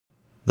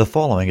The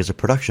following is a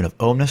production of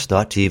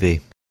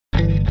Omnis.tv.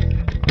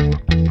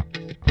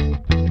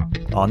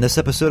 On this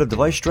episode of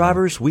Device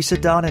Drivers, we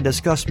sit down and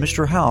discuss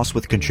Mr. House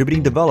with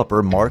contributing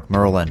developer Mark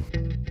Merlin.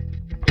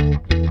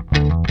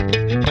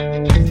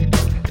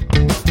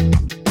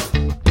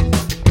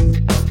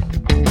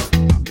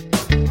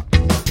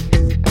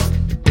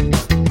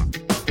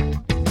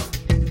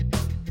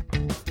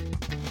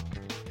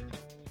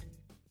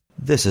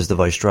 This is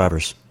Device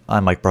Drivers.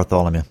 I'm Mike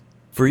Bartholomew.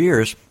 For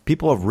years,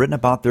 people have written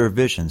about their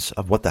visions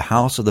of what the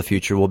house of the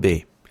future will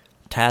be.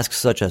 Tasks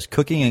such as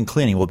cooking and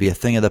cleaning will be a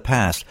thing of the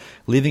past,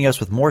 leaving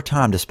us with more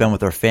time to spend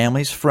with our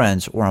families,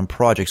 friends, or on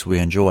projects we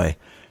enjoy.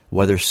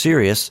 Whether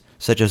serious,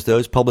 such as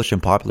those published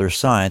in Popular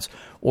Science,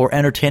 or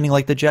entertaining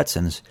like the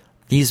Jetsons,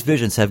 these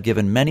visions have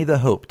given many the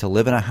hope to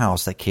live in a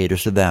house that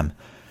caters to them.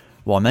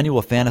 While many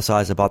will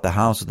fantasize about the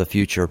house of the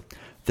future,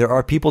 there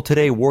are people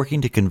today working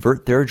to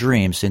convert their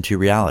dreams into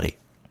reality.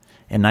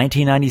 In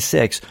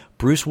 1996,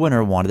 Bruce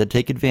Winter wanted to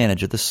take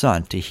advantage of the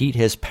sun to heat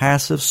his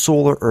passive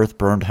solar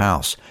earth-burned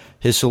house.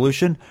 His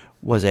solution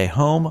was a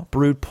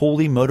home-brewed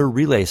pulley motor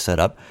relay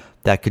setup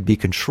that could be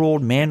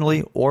controlled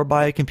manually or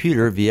by a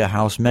computer via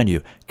house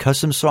menu,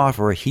 custom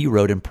software he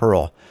wrote in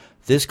Perl.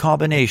 This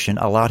combination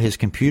allowed his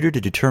computer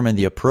to determine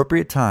the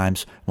appropriate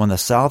times when the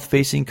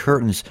south-facing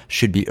curtains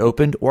should be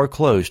opened or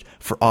closed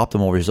for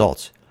optimal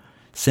results.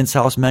 Since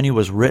House Menu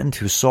was written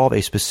to solve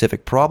a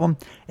specific problem,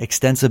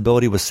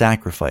 extensibility was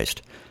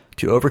sacrificed.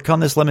 To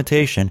overcome this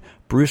limitation,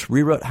 Bruce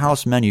rewrote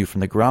House Menu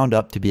from the ground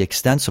up to be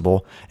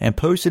extensible and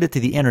posted it to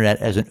the internet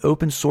as an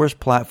open-source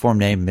platform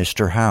named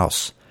Mr.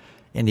 House.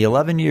 In the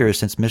 11 years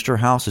since Mr.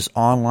 House's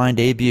online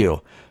debut,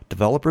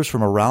 developers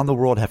from around the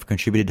world have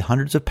contributed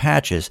hundreds of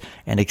patches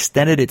and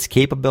extended its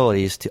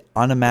capabilities to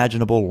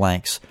unimaginable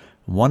lengths.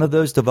 One of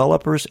those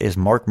developers is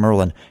Mark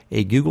Merlin,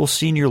 a Google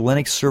Senior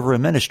Linux Server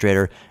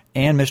Administrator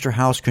and Mr.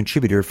 House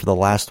contributor for the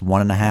last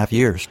 1.5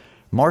 years.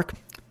 Mark,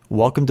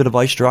 welcome to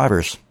Device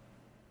Drivers.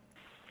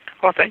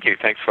 Well, thank you.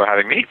 Thanks for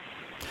having me.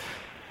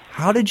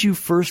 How did you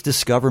first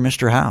discover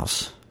Mr.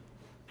 House?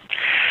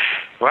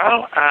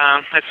 Well,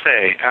 let's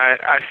say,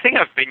 I think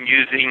I've been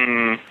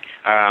using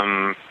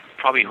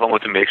probably home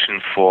automation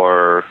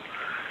for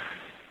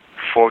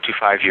 4 to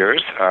 5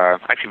 years,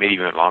 actually maybe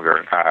even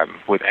longer,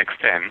 with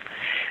X10.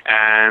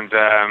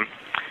 And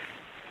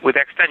with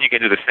X10, you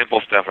can do the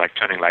simple stuff like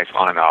turning lights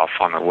on and off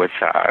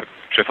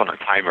just on a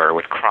timer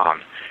with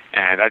Cron.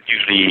 And that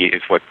usually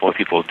is what most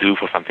people do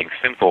for something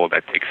simple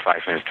that takes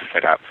 5 minutes to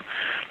set up.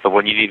 But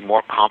when you need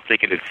more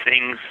complicated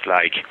things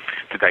like,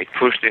 did I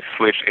push this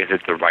switch? Is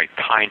it the right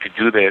time to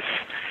do this?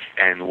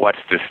 And what's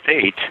the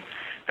state?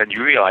 Then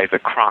you realize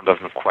that Cron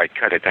doesn't quite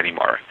cut it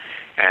anymore.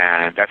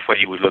 And that's why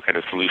you would look at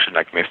a solution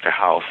like Mr.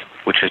 House,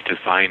 which is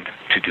designed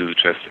to do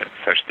just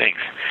such things.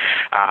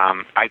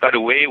 I got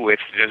away with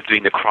just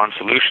doing the cron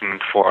solution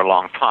for a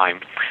long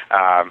time,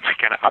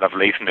 kind of out of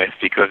laziness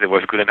because it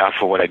was good enough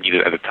for what I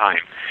needed at the time.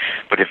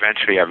 But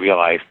eventually I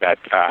realized that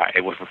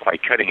it wasn't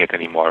quite cutting it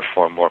anymore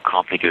for more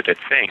complicated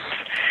things.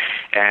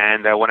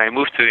 And when I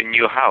moved to a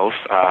new house,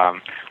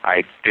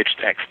 I ditched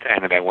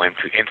X10 and I went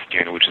to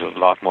Instant, which is a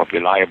lot more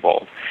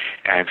reliable.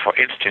 And for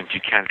Instant,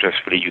 you can't just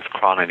really use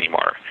cron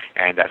anymore.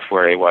 And that's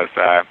where it was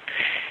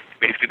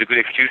basically the good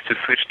excuse to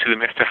switch to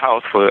Mr.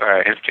 House for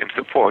Instant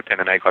support, and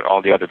then I got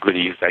all the other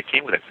goodies that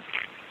came with it.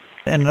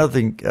 And another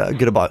thing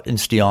good about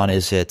Insteon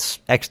is it's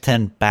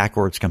X10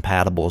 backwards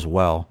compatible as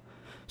well.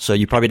 So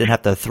you probably didn't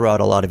have to throw out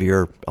a lot of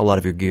your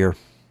gear.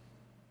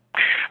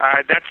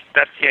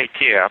 That's the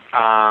idea.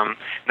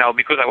 Now,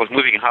 because I was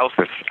moving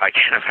houses, I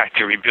kind of had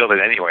to rebuild it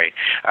anyway.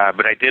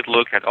 But I did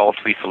look at all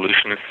 3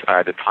 solutions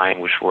at the time,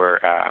 which were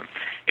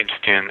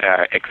Instant,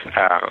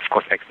 of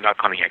course, not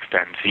counting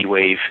X10,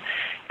 Z-Wave,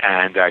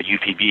 and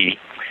UPB.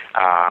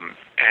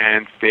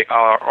 And they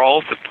are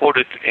all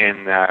supported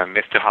in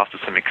Mr. House to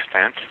some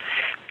extent,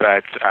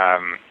 but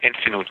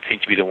Instant would seem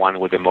to be the one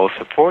with the most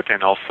support,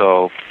 and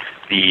also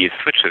the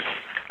switches.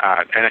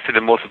 And I said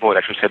the most support,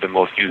 I should say the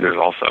most users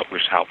also,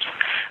 which helps.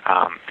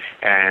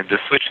 And the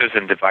switches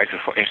and devices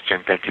for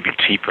Instant tend to be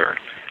cheaper.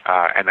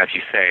 And as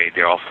you say,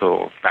 they're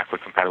also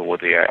backward compatible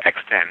with the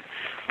X10,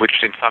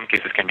 which in some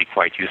cases can be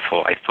quite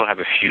useful. I still have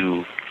a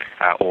few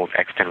old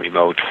X10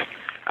 remotes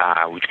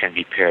which can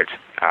be paired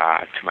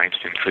to my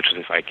Instant switches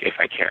if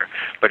I care.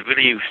 But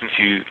really, since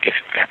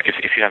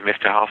if you have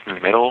Mr. House in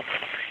the middle,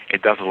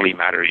 it doesn't really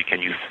matter. You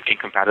can use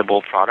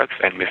incompatible products,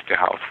 and Mr.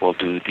 House will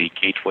do the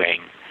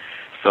gatewaying.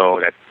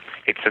 So that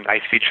it's a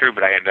nice feature,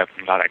 but I end up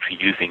not actually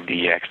using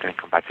the X10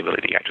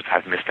 compatibility. I just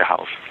have Mr.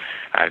 House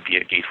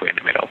via gateway in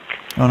the middle.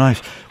 Oh, nice.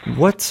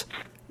 What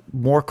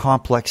more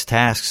complex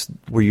tasks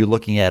were you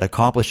looking at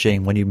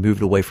accomplishing when you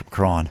moved away from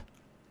cron?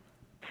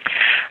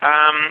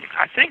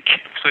 I think,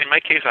 so in my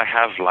case, I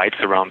have lights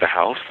around the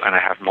house, and I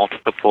have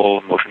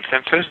multiple motion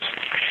sensors,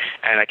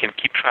 and I can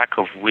keep track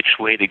of which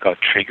way they got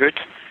triggered,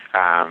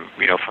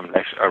 from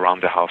left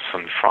around the house,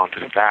 from the front to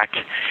the back.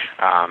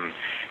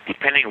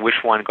 Depending on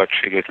which one got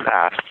triggered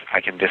last, I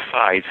can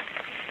decide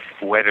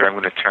whether I'm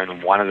going to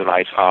turn one of the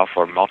lights off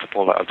or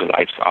multiple of the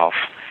lights off.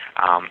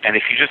 And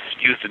if you just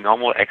use the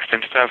normal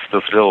Xtend stuff,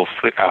 those little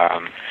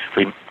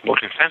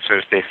motion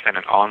sensors, they send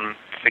an on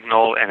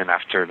signal, and then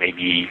after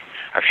maybe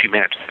a few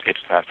minutes, if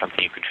that's something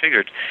you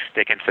configured,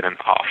 they can send an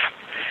off.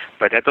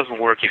 But that doesn't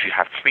work if you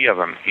have 3 of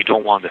them. You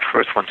don't want the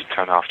first one to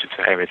turn off to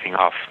turn everything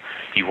off.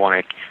 You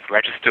want to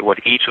register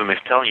what each of them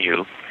is telling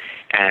you,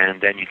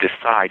 and then you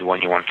decide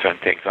when you want to turn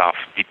things off,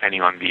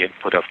 depending on the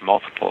input of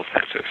multiple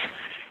sensors.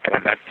 And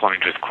at that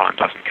point, just cron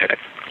doesn't get it.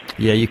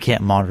 Yeah, you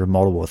can't monitor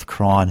multiple with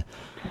cron.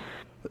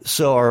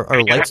 So our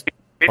lights...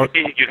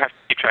 Basically, you have to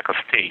keep track of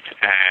state,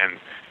 and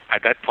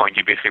at that point,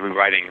 you're basically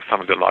rewriting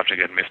some of the logic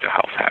that Mr.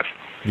 House has.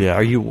 Yeah,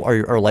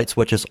 are light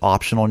switches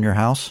optional in your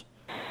house?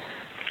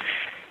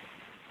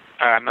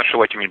 I'm not sure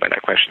what you mean by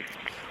that question.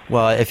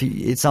 Well,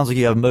 it sounds like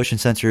you have motion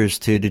sensors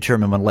to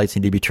determine when lights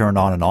need to be turned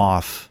on and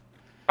off.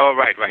 Oh,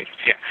 right,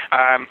 yeah.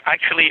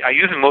 Actually, I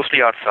use them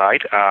mostly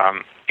outside.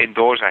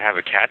 Indoors, I have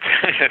a cat,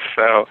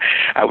 so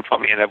I would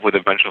probably end up with a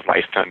bunch of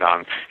lights turned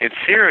on. In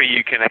theory,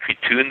 you can actually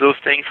tune those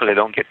things so they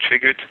don't get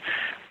triggered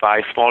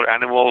by smaller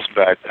animals,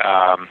 but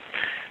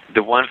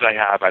the ones I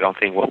have, I don't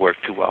think will work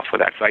too well for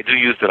that. So I do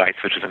use the light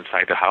switches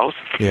inside the house.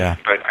 Yeah.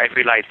 But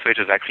every light switch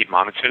is actually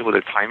monitored with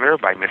a timer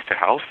by Mr.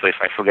 House. So if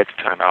I forget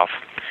to turn it off,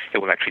 it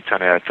will actually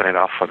turn it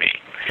off for me.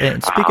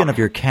 And speaking of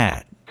your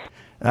cat,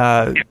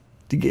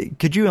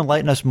 could you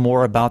enlighten us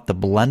more about the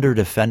Blender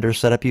Defender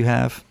setup you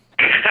have?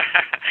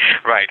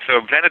 Right, so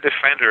Blender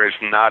Defender is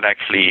not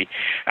actually,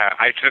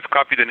 I just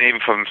copied the name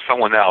from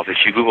someone else. If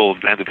you Google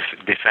Blender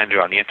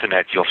Defender on the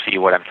internet, you'll see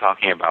what I'm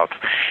talking about.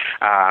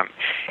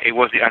 It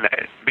was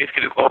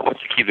basically the goal was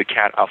to keep the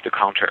cat off the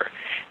counter.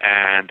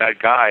 And that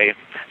guy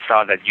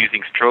saw that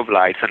using strobe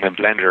lights and a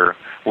blender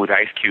with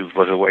ice cubes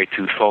was a way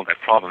to solve that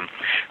problem.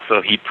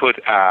 So he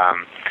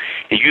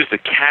used a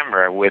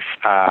camera with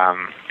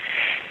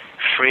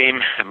frame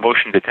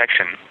motion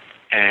detection,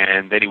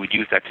 and then he would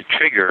use that to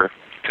trigger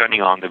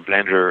turning on the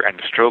blender and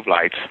the strobe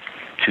lights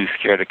to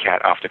scare the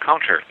cat off the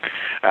counter.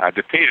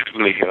 The page is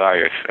really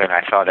hilarious, and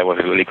I thought that was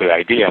a really good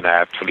idea, and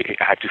I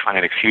had to find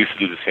an excuse to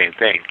do the same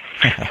thing.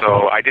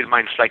 So I did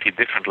mine slightly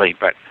differently,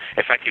 but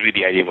effectively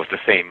the idea was the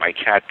same. My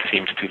cat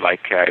seems to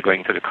like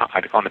going to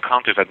on the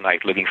counters at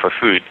night looking for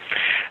food,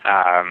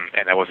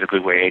 and that was a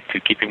good way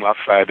to keep him off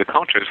the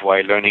counters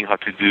while learning how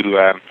to do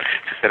to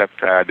set up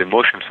the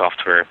motion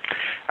software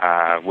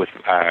with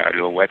a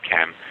little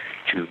webcam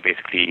to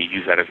basically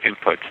use that as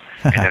input.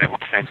 And then I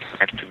would send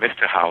it to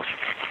Mr. House,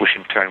 which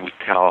in turn would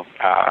tell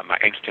my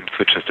instant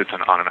switches to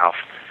turn on and off,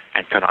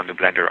 and turn on the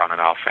blender on and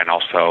off. And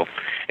also,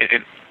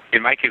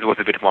 in my case, it was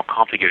a bit more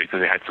complicated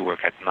because I had to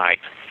work at night.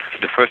 So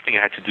the first thing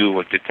I had to do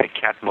was detect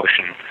cat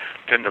motion,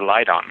 turn the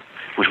light on,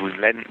 which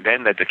would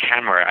then let the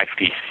camera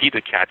actually see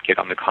the cat get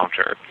on the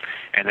counter,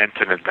 and then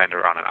turn the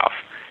blender on and off.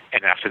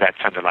 And after that,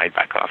 turn the light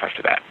back off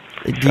after that.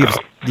 Do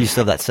you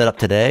still have that set up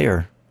today,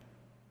 or?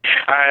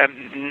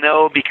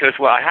 No, because,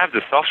 I have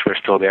the software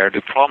still there.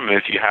 The problem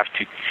is you have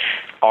to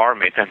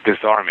arm it and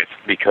disarm it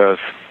because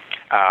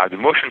the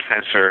motion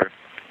sensor,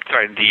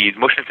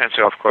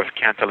 of course,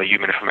 can't tell a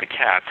human from a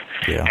cat.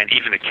 Yeah. And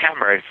even the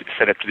camera is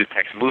set up to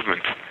detect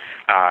movement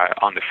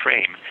on the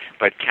frame,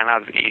 but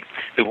cannot be.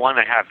 The one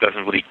I have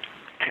doesn't really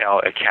tell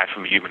a cat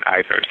from a human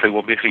either. So it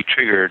will basically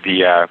trigger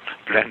the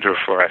blender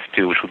for us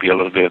too, which will be a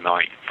little bit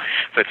annoying.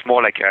 So it's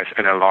more like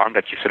an alarm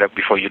that you set up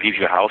before you leave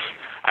your house.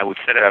 I would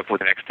set it up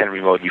with an Xtend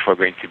remote before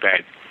going to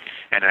bed,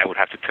 and I would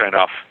have to turn it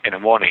off in the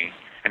morning.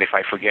 And if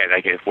I forget, I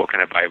get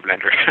woken up by a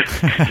blender.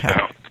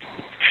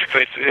 so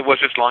it was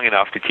just long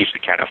enough to teach the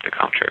cat off the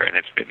counter, and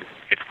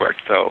it's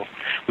worked. So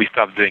we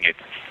stopped doing it.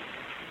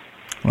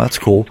 Well, that's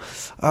cool.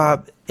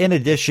 In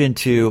addition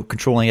to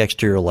controlling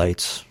exterior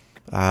lights,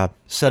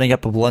 setting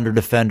up a Blender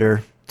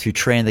Defender to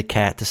train the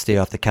cat to stay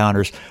off the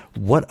counters,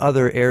 what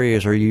other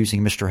areas are you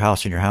using Mr.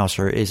 House in your house,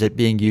 or is it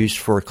being used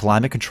for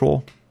climate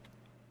control?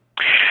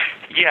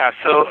 Yeah,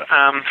 so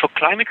for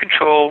climate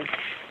control,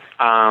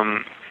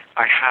 I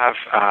have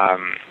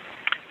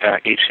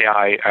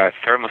HAI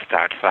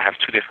thermostats. So I have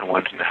 2 different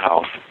ones in the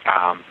house.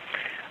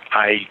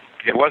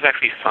 There was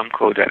actually some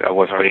code that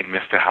was already in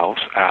Mr. House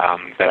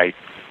that I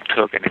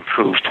took and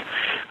improved.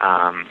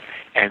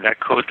 And that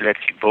code lets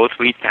you both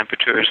read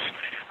temperatures,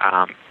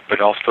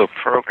 but also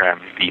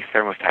program the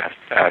thermostats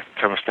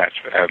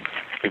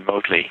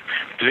remotely.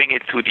 Doing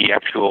it through the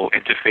actual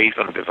interface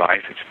on the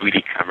device, it's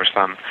really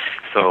cumbersome.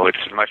 So it's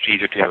much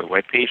easier to have a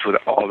web page with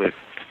all the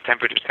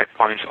temperature set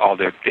points, all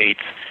the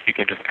dates. You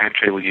can just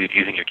enter it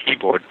using your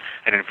keyboard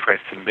and then press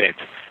submit,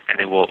 and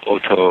it will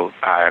auto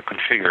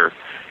configure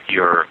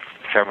your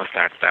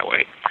thermostats that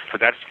way. So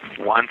that's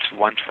one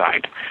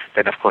side.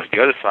 Then, of course,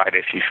 the other side,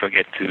 if you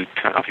forget to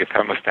turn off your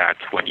thermostat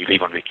when you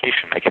leave on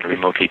vacation, I can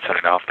remotely turn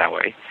it off that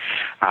way.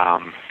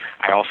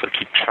 I also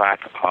keep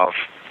track of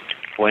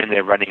when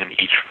they're running in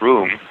each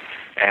room,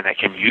 and I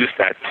can use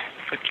that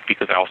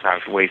because I also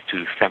have ways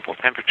to sample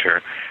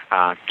temperature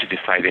to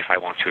decide if I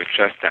want to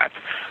adjust that.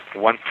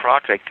 One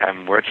project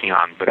I'm working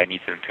on, but I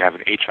need to have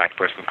an HVAC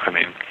person come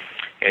in,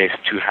 is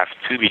to have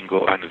tubing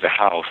go under the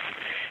house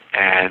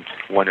And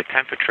when the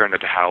temperature in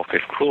the house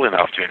is cool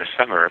enough during the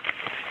summer,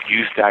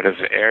 use that as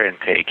the air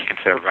intake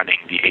instead of running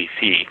the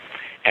AC,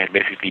 and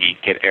basically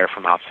get air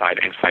from outside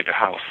inside the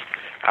house,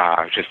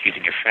 just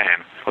using a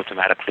fan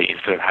automatically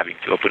instead of having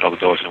to open all the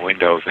doors and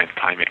windows and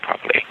time it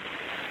properly.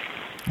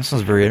 That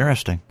sounds very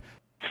interesting.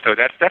 So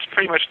that's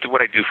pretty much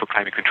what I do for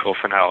climate control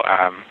for now.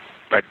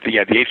 But the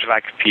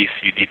HVAC piece,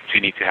 you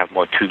need to have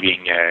more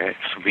tubing,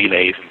 some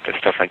relays and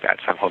stuff like that.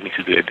 So I'm hoping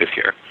to do it this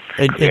year.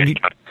 And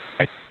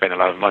I spend a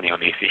lot of money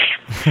on AC.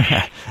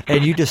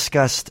 And you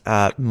discussed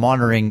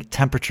monitoring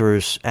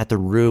temperatures at the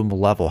room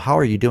level. How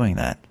are you doing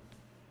that?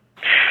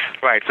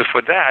 Right. So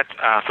for that,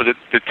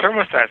 the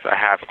thermostats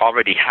I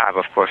already have,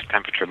 of course,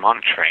 temperature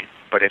monitoring,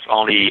 but it's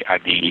only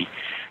at the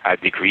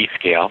degree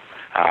scale,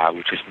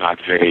 which is not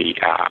a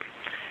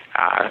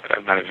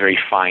very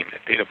fine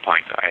data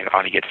point. I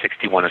only get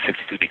 61 or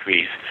 62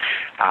 degrees.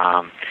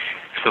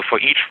 So for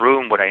each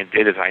room, what I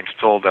did is I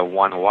installed a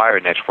one-wire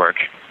network,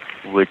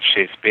 which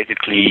is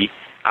basically,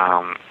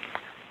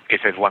 it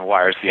says one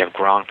wire, so you have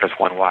ground plus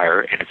one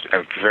wire, and it's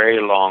a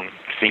very long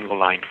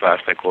single-line bus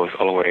that goes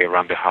all the way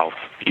around the house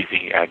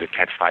using the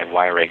Cat5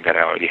 wiring that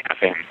I already have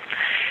in.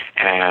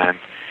 And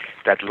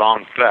that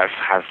long bus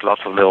has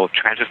lots of little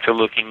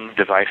transistor-looking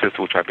devices,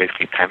 which are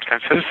basically temp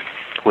sensors,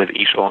 with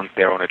each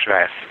their own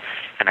address.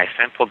 And I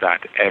sample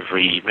that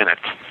every minute,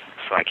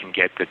 so I can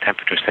get the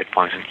temperature set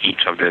points in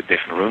each of the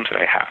different rooms that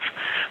I have.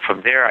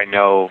 From there, I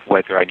know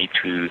whether I need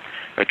to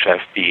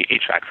adjust the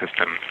HVAC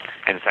system.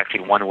 And it's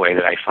actually one way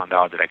that I found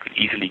out that I could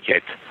easily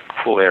get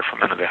cool air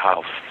from under the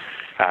house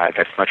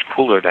that's much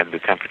cooler than the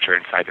temperature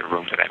inside the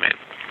rooms that I'm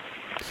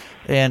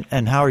in.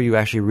 And how are you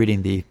actually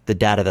reading the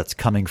data that's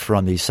coming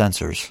from these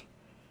sensors?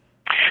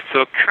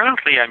 So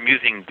currently I'm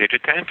using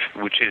Digitemp,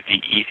 which is the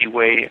easy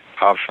way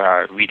of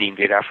reading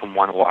data from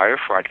one wire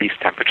for at least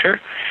temperature.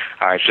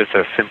 It's just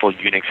a simple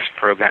Unix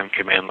program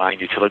command line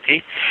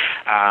utility.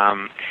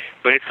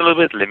 But it's a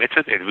little bit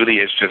limited. It really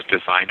is just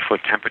designed for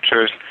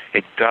temperatures.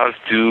 It does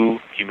do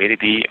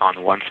humidity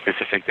on one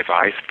specific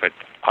device, but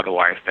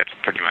otherwise that's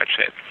pretty much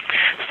it.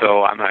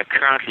 So I'm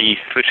currently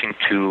switching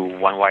to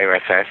one-wire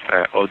FS,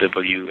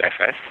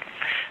 OWFS,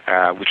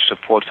 which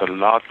supports a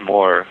lot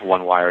more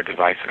one-wire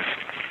devices.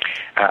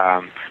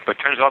 But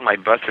turns out my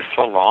bus is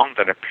so long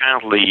that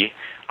apparently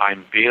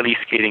I'm barely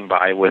skating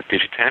by with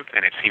Digitemp,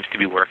 and it seems to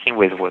be working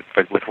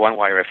but with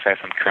one-wire FS,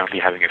 I'm currently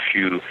having a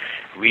few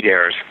read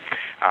errors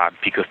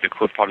because the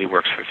code probably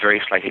works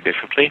very slightly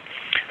differently.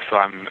 So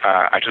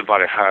I just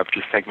bought a hub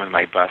to segment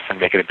my bus and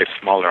make it a bit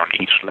smaller on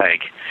each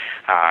leg.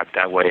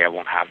 That way I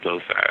won't have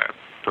those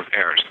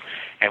errors.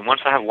 And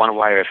once I have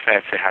one-wire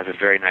FS, it has a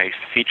very nice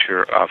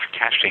feature of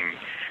caching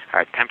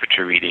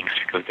temperature readings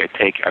because they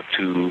take up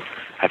to,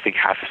 I think,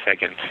 half a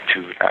second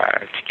to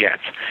get,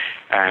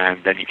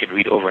 and then you can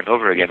read over and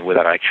over again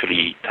without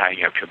actually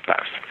tying up your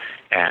bus.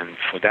 And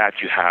for that,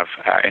 you have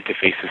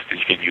interfaces that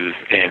you can use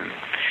in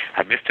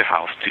Mr.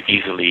 House to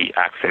easily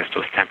access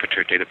those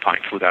temperature data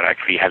points without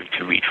actually having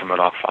to read from a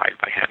log file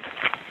by hand.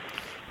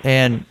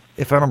 And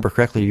if I remember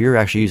correctly, you're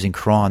actually using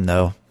cron,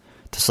 though,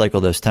 to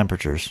cycle those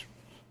temperatures.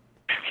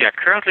 Yeah,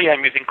 currently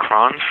I'm using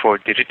cron for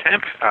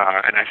Digitemp,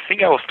 and I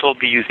think I will still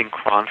be using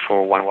cron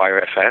for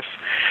one-wire FS,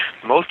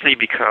 mostly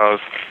because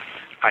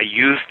I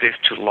use this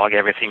to log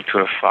everything to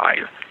a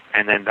file,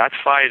 and then that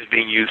file is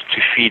being used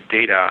to feed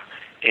data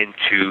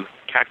into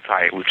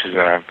Cacti, which is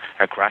a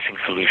graphing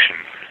solution,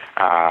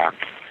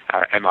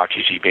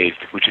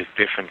 MRTG-based, which is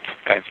different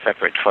and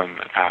separate from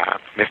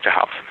Mr.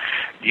 House.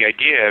 The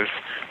idea is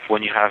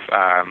when you have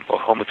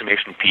home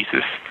automation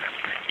pieces,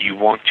 you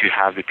want to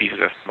have the pieces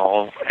as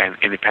small and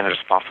independent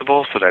as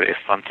possible so that if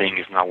something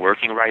is not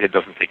working right, it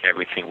doesn't take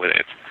everything with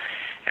it.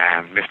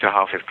 And Mr.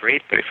 House is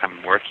great, but if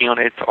I'm working on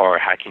it or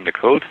hacking the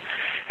code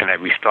and I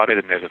restart it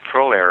and there's a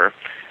Perl error,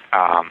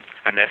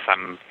 unless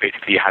I'm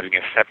basically having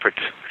a separate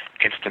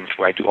instance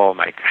where I do all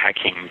my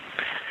hacking,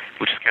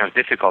 which is kind of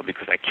difficult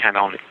because I can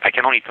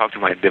only talk to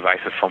my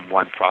devices from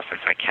one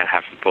process. I can't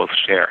have them both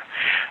share.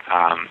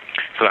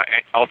 So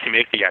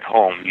ultimately at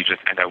home, you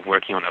just end up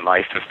working on a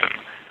live system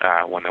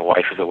when the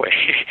wife is away.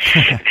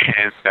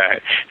 And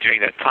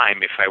during that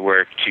time, if I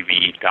were to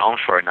be down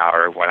for an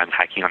hour while I'm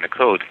hacking on the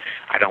code,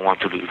 I don't want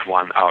to lose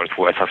 1 hour's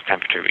worth of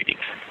temperature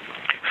readings.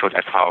 So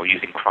that's how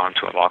using cron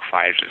to a log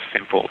file is just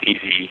simple,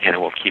 easy, and it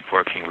will keep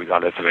working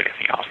regardless of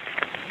anything else.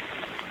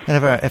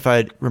 And if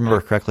I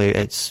remember correctly,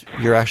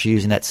 you're actually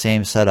using that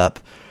same setup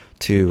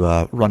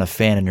to run a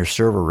fan in your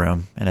server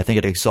room, and I think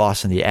it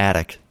exhausts in the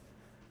attic.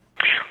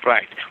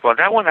 Right. Well,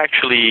 that one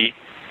actually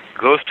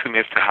goes to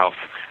Mr. House.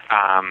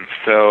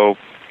 So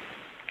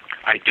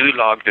I do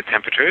log the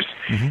temperatures,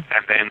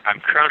 and then I'm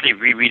currently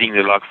rereading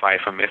the log file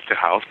from Mr.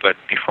 House, but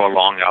before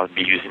long I'll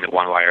be using the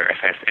one-wire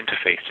FS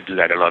interface to do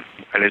that a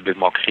little bit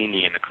more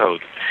cleanly in the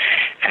code.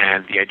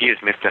 And the idea is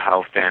Mr.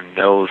 House then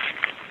knows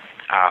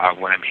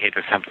when I'm hit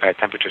a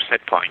temperature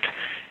set point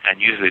and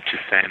uses it to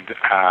send,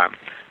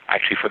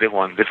 actually for this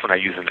one I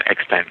use an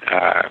extend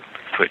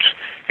switch.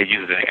 It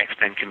uses an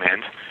extend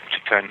command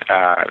to turn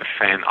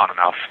fan on and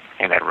off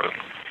in that room.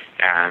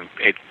 And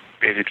it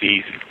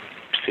basically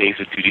saves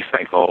the duty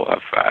cycle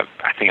of,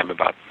 I think I'm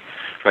about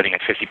running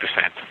at 50%.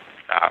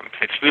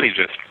 It's really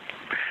just,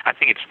 I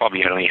think it's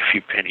probably only a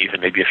few pennies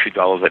and maybe a few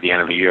dollars at the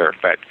end of the year,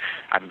 but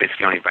I'm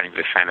basically only running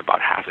the fan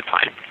about half the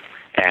time.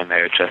 And I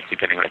adjust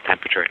depending on the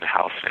temperature in the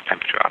house and the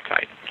temperature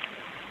outside.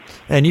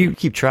 And you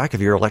keep track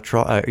of your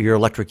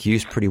electric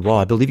use pretty well.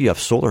 I believe you have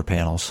solar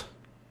panels.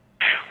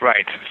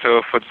 Right.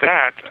 So for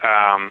that,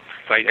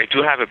 so I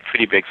do have a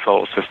pretty big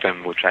solar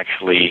system, which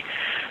actually,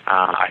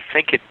 I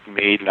think it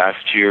made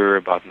last year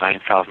about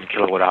 9,000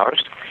 kilowatt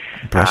hours.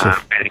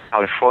 Impressive. And in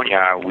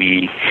California,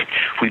 we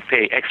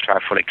pay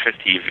extra for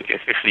electricity,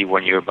 especially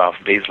when you're above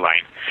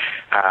baseline.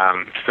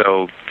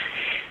 So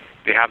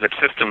they have that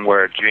system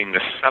where during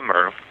the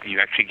summer, you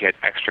actually get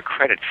extra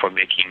credit for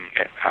making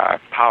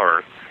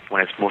power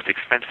when it's most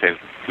expensive,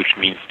 which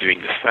means during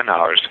the sun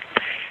hours.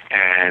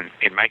 And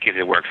in my case,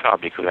 it works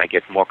out because I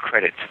get more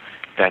credit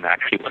than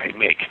actually what I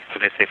make. So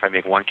let's say if I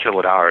make 1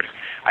 kilowatt hour,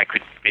 I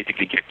could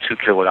basically get 2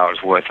 kilowatt hours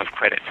worth of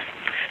credit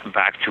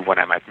back to when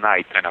I'm at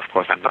night, and of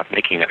course I'm not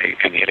making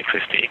any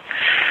electricity.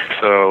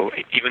 So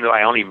even though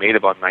I only made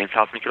about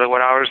 9,000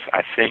 kilowatt hours,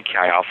 I think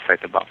I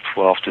offset about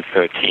 12 to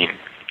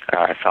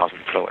 13,000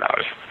 kilowatt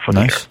hours for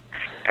the year.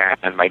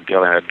 And my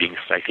bill ended up being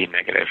slightly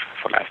negative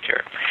for last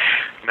year.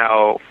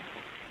 Now,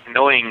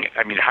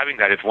 having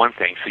that is one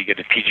thing, so you get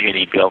the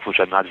PG&E bills, which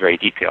are not very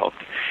detailed.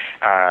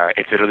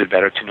 It's a little bit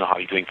better to know how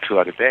you're doing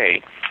throughout the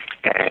day.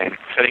 And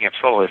setting up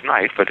solar is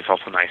nice, but it's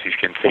also nice if you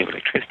can save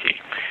electricity.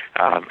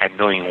 And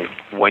knowing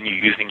when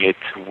you're using it,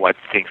 what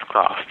things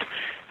cost.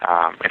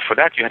 And for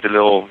that, you have the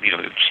little,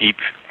 cheap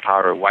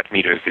power watt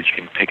meters that you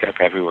can pick up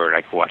everywhere,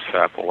 like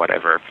WhatsApp or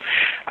whatever.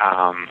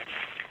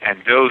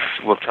 And those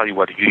will tell you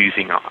what you're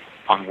using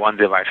on one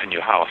device in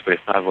your house, but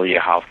it's not really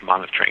a house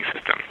monitoring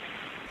system.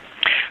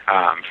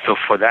 So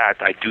for that,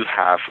 I do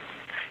have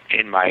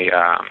in my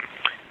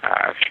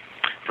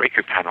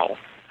breaker panel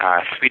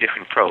 3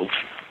 different probes.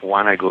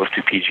 One that goes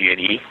to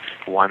PG&E,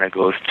 one that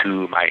goes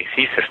to my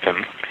AC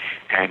system,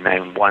 and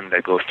then one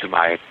that goes to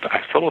my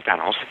solar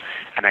panels.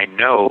 And I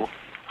know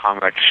how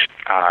much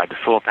the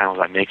solar panels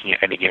are making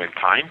at any given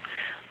time.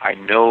 I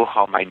know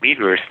how my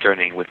meter is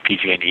turning with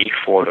PG&E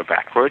forward or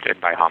backward and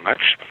by how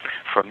much.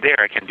 From there,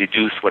 I can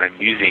deduce what I'm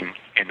using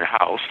in the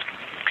house,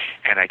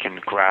 and I can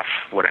graph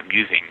what I'm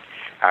using.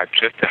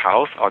 Just the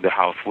house, or the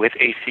house with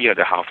AC, or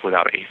the house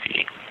without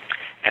AC.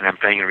 And I'm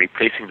planning on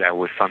replacing that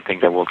with something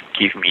that will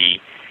give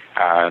me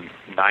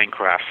 9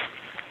 graphs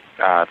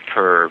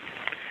per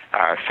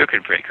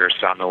circuit breaker,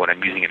 so I know what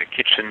I'm using in the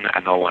kitchen, I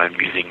know what I'm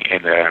using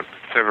in the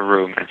server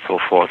room, and so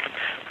forth,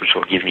 which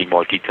will give me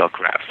more detailed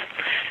graphs.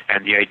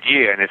 And the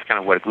idea, and it's kind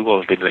of what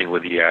Google has been doing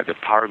with the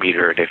power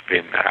meter they've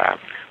been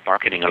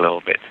marketing a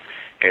little bit,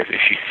 is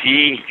if you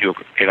see your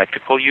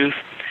electrical use,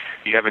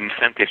 you have an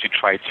incentive to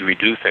try to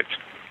reduce it.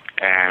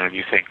 And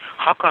you think,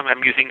 how come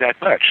I'm using that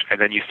much? And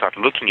then you start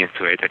looking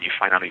into it, and you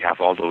find out you have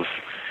all those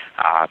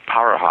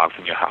power hogs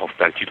in your house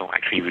that you don't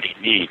actually really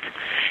need.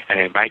 And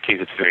in my case,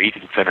 it's very easy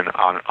to turn it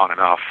on and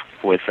off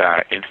with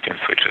instant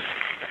switches.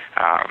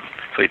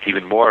 So it's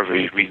even more of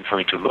a reason for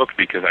me to look,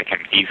 because I can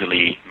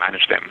easily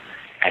manage them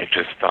and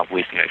just stop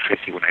wasting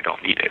electricity when I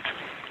don't need it.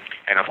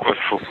 And of course,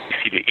 if you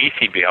see the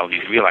AC bill,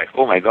 you realize,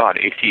 oh my God,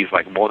 AC is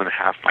like more than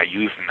half my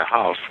use in the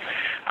house.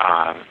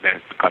 Then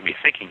it got me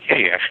thinking,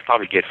 hey, I should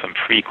probably get some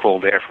free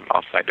cold air from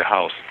outside the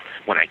house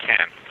when I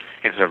can,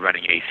 instead of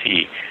running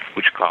AC,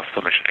 which costs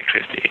so much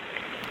electricity.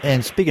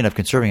 And speaking of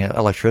conserving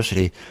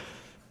electricity,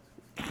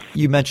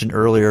 you mentioned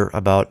earlier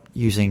about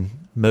using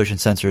motion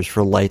sensors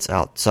for lights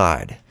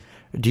outside.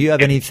 Do you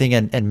have anything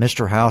in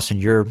Mr. House in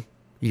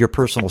your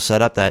personal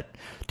setup that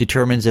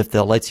determines if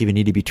the lights even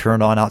need to be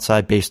turned on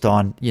outside based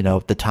on,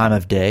 the time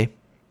of day?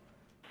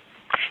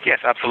 Yes,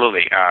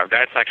 absolutely.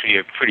 That's actually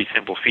a pretty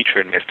simple feature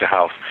in Mr.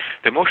 House.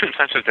 The motion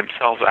sensors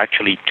themselves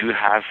actually do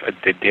have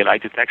the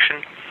daylight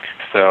detection,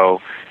 so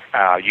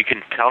you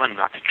can tell them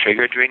not to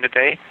trigger during the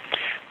day.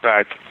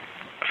 But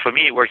for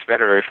me, it works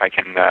better if I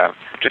can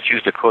just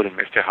use the code in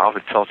Mr. House.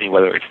 It tells me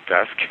whether it's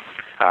dusk,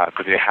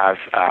 because it has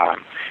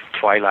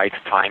twilight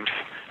times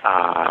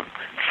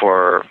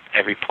for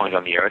every point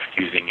on the Earth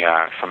using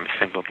some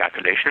simple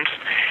calculations.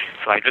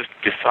 So I just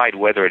decide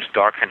whether it's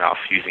dark enough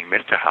using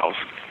Mr. House,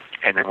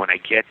 and then when I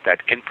get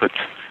that input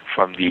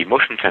from the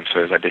motion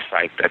sensors, I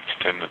decide that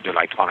to turn the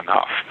light on and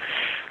off.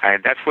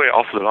 And that's where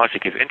also the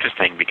logic is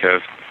interesting,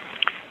 because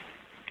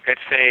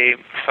let's say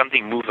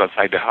something moves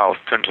outside the house,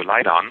 turns the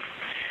light on,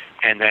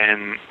 and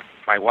then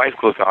my wife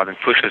goes out and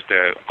pushes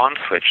the on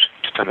switch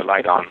to turn the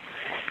light on.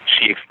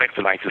 She expects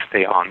the light to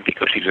stay on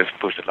because she just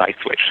pushed the light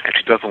switch, and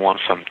she doesn't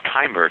want some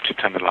timer to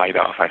turn the light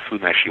off as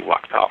soon as she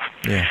walked off.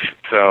 Yeah.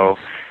 So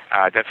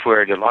that's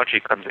where the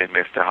logic comes in,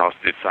 Mr. House,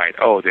 to decide,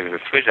 there's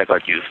a switch that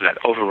got used that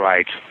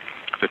overrides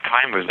the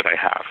timers that I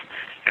have.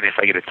 And if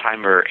I get a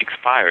timer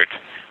expired,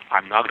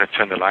 I'm not going to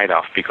turn the light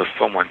off because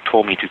someone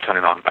told me to turn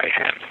it on by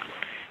hand.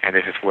 And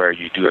this is where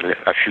you do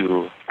a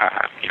few,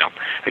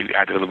 you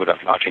add a little bit of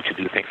logic to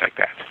do things like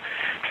that.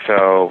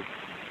 So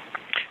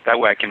That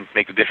way I can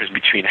make the difference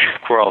between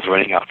squirrels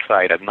running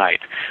outside at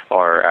night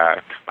or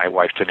my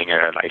wife turning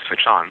a light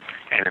switch on.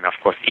 And then, of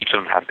course, each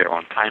of them have their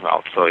own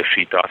timeout. So if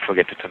she does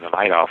forget to turn the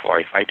light off, or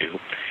if I do,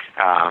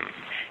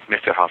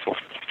 Mr. House will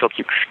still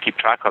keep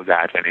track of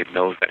that, and it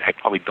knows that I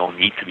probably don't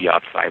need to be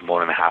outside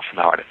more than a half an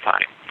hour at a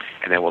time.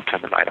 And then we'll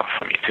turn the light off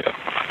for me, too.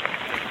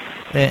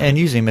 And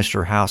using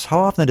Mr. House, how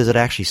often does it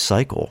actually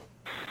cycle?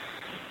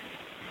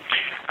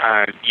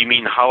 You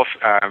mean how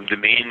the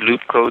main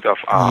loop code of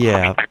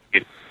yeah.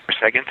 per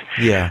second?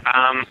 Yeah.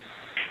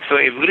 So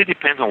it really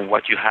depends on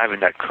what you have in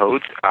that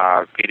code.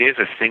 It is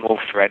a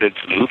single-threaded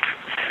loop.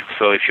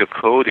 So if your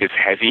code is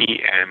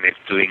heavy and it's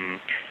doing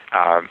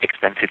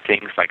expensive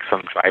things like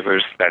some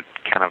drivers that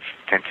kind of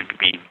tend to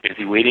be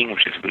busy waiting,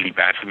 which is really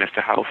bad for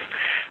Mr. House,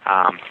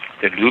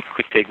 the loop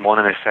could take more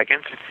than a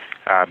second.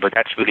 But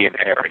that's really an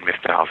error in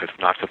Mr. House. It's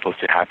not supposed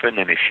to happen.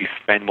 And if you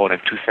spend more than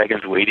 2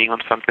 seconds waiting on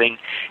something,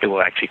 it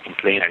will actually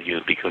complain at you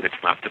because it's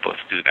not supposed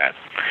to do that.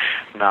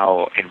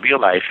 Now, in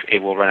real life,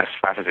 it will run as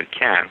fast as it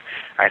can.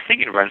 I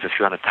think it runs a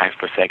few hundred times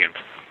per second.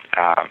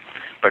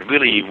 But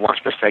really, once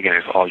per second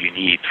is all you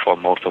need for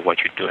most of what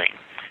you're doing.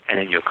 And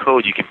in your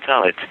code, you can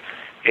tell it,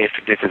 if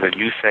this is a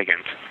new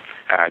second,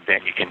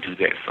 then you can do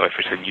this. Or if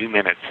it's a new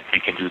minute, you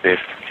can do this.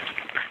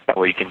 That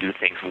way you can do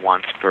things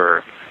once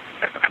per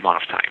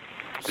amount of time.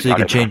 So you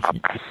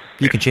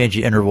can change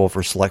the interval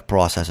for select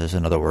processes,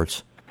 in other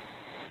words.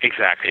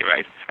 Exactly,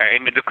 right. I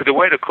mean, the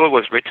way the code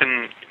was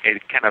written,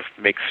 it kind of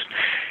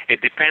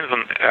it depends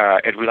on,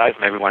 it relies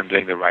on everyone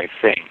doing the right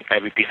thing.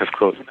 Every piece of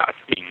code is not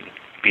being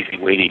busy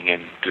waiting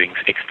and doing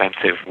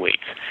expensive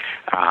waits.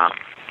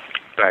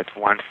 But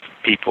once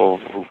people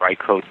who write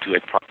code do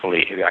it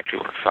properly, it actually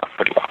works out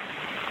pretty well.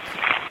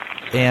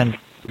 And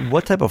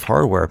what type of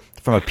hardware,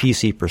 from a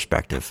PC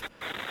perspective,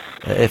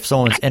 if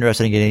someone's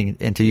interested in getting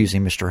into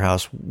using Mr.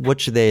 House, what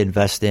should they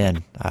invest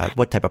in?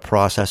 What type of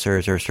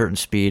processors or a certain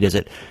speed? Is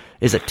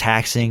it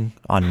taxing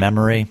on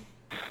memory?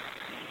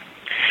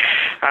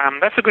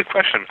 That's a good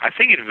question. I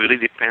think it really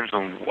depends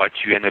on what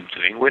you end up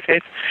doing with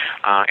it.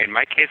 In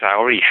my case, I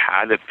already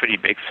had a pretty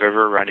big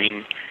server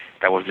running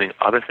that was doing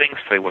other things,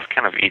 so it was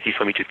kind of easy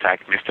for me to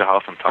tack Mr.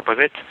 House on top of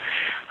it.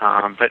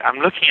 But I'm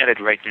looking at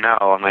it right now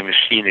on my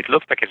machine. It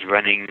looks like it's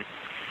running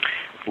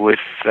with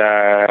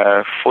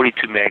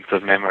 42 megs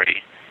of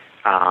memory,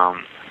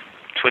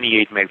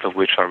 28 megs of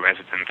which are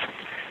resident.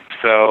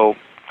 So,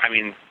 I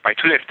mean, by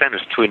today's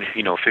standards, 50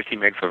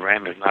 megs of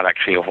RAM is not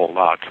actually a whole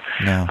lot.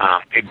 No.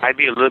 It might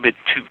be a little bit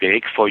too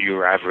big for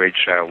your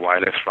average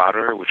wireless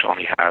router, which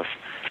only has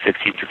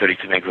 16 to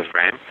 32 megs of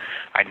RAM.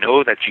 I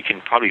know that you can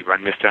probably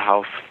run Mr.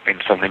 House in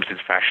some limited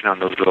fashion on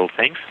those little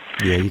things.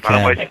 Yeah, you can.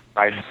 Otherwise,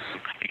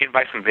 you can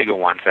buy some bigger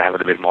ones that have a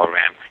little bit more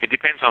RAM. It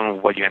depends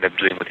on what you end up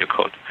doing with your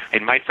code.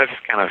 And my stuff is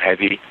kind of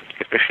heavy,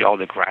 especially all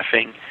the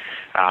graphing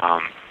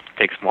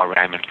takes more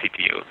RAM and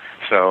CPU.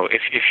 So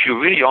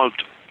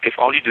if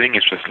all you're doing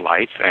is just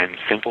lights and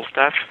simple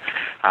stuff,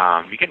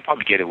 you can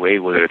probably get away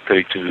with a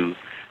 32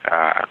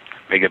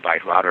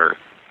 megabyte router,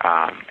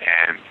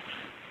 and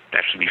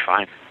that should be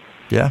fine.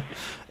 Yeah.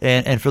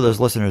 And for those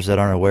listeners that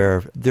aren't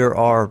aware, there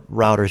are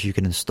routers you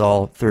can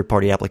install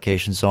third-party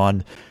applications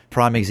on.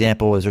 Prime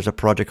example is there's a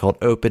project called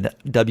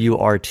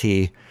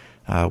OpenWRT,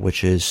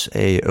 which is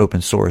a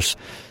open source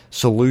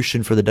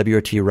solution for the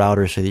WRT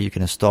router so that you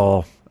can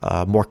install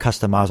more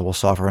customizable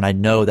software. And I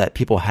know that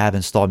people have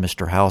installed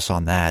Mr. House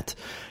on that.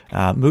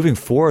 Moving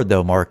forward,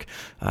 though, Mark,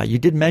 you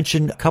did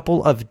mention a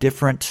couple of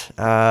different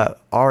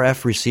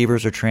RF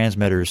receivers or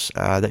transmitters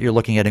that you're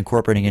looking at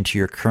incorporating into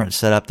your current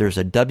setup. There's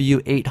a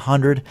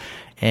W800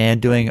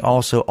 and doing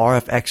also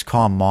RF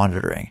XCOM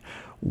monitoring.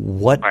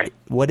 What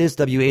is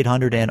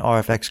W800 and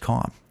RF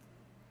XCOM?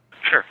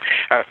 Sure.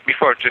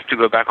 Before, just to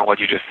go back on what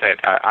you just said,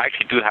 I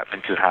actually do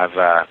happen to have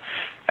a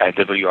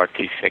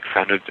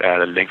WRT600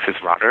 Linksys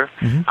router,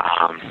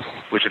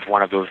 which is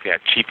one of those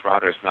cheap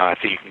routers now. I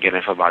think you can get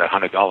it for about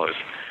 $100.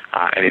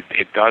 And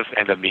it does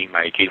end up being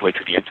my gateway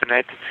to the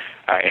internet.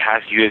 It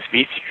has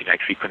USB, so you can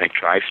actually connect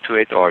drives to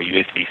it, or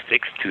USB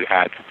sticks to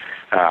add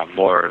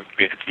more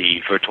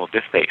basically virtual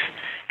displays.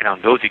 And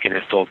on those, you can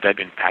install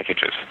Debian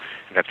packages.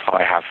 And that's how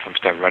I have some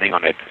stuff running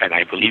on it. And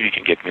I believe you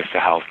can get Mr.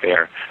 House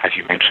there, as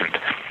you mentioned.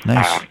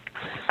 Nice.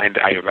 And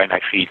I run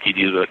actually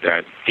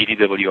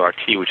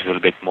DDWRT, which is a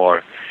little bit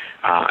more,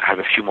 has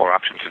a few more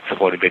options to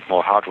support a bit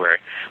more hardware.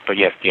 But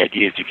yes, the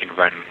idea is you can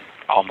run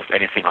almost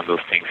anything on those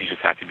things. You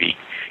just have to be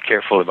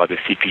careful about the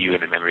CPU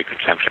and the memory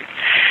consumption.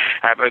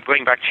 But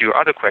going back to your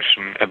other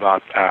question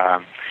about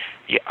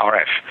the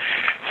RF.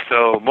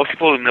 So most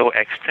people who know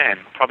X10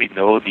 probably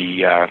know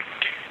the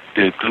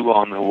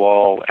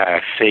glue-on-the-wall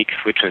fake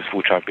switches,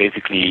 which are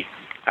basically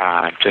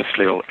just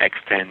little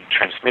X10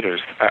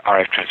 transmitters,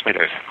 RF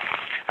transmitters.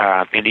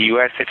 In the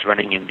U.S., it's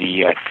running in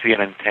the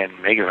 310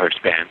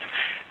 megahertz band.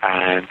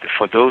 And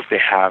for those, they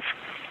have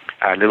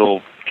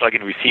little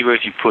plug-in receivers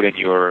you put in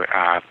your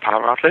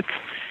power outlet,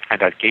 and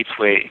that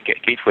gateways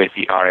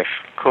the RF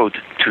code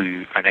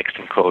to an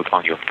X10 code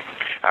on your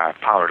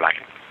power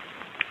line.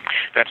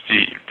 That's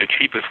the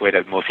cheapest way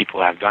that most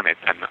people have done it,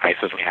 and I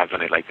certainly have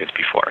done it like this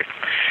before.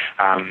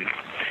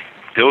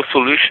 Those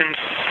solutions,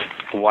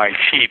 why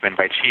cheap? And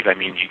by cheap, I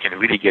mean you can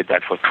really get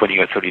that for $20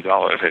 or $30.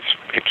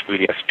 It's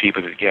really as cheap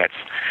as it gets.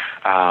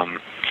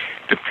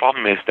 The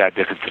problem is that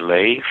there's a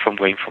delay from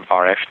going from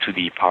RF to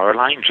the power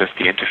line. Just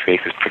the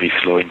interface is pretty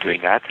slow in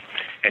doing that.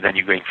 And then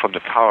you're going from the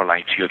power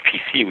line to your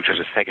PC, which is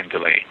a second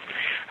delay,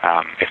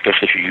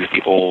 especially if you use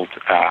the old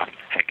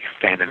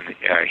Xtend and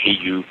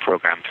HeyU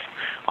programs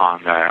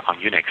on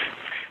Unix.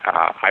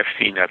 I've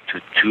seen up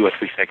to 2 or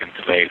 3 second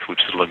delays, which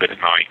is a little bit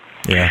annoying.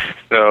 Yeah.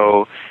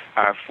 So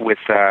with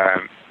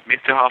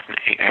Mr. Hoff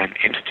and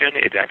Intune,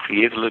 it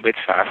actually is a little bit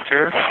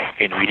faster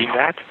in reading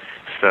that.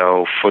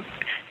 So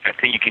I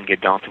think you can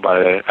get down to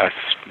about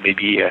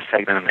maybe a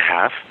second and a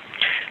half.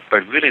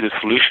 But really the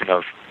solution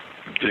of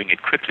doing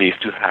it quickly is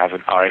to have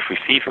an RF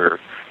receiver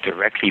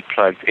directly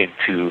plugged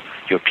into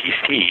your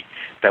PC.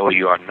 That way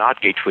you are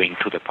not gatewaying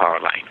to the power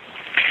line.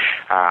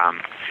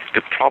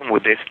 The problem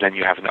with this, then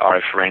you have an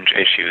RF range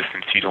issue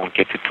since you don't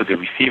get to put the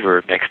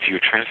receiver next to your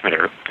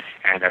transmitter,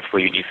 and that's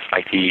where you need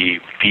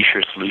slightly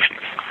feature solutions.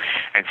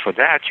 And for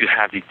that, you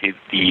have the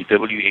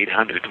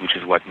W800, which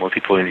is what most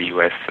people in the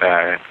U.S.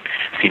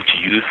 seem to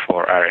use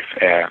for RF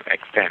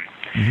Xtend.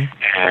 Mm-hmm.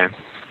 And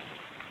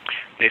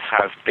this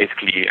has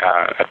basically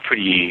a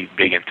pretty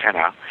big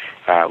antenna,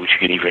 which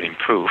you can even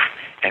improve,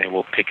 and it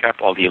will pick up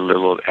all the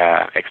little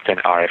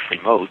Xtend RF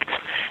remotes,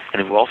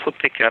 and it will also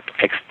pick up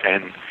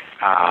Xtend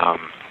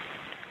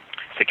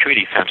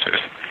security sensors,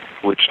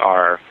 which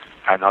are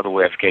another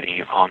way of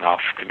getting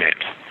on-off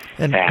commands.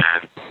 And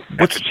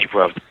that's a cheap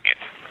way of doing it.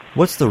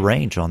 What's the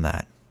range on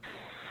that?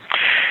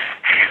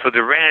 So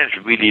the range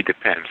really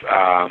depends.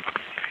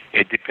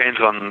 It depends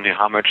on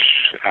how much,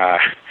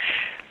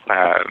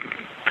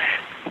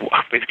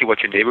 basically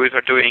what your neighbors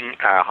are doing,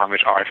 how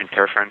much RF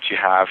interference you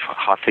have,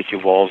 how thick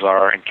your walls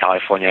are. In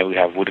California, we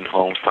have wooden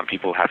homes. Some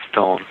people have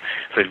stone.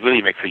 So it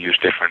really makes a huge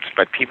difference.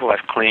 But people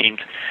have claimed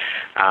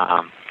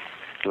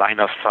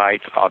line of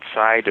sight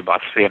outside about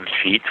 300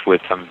 feet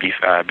with some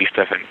beefed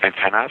up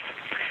antennas.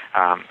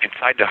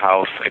 Inside the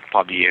house, it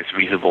probably is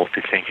reasonable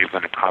to think you're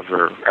going to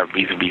cover a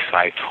reasonably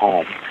sized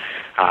home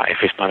if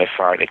it's not a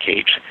Faraday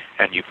cage,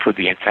 and you put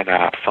the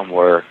antenna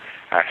somewhere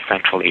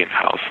centrally in the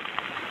house.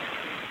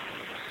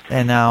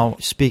 And now,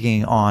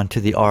 speaking on to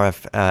the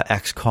RF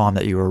XCOM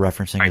that you were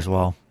referencing as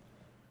well.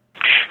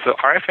 So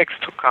RF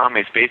XCOM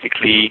is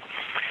basically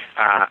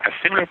a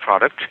similar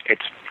product.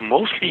 It's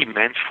mostly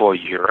meant for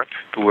Europe,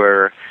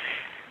 where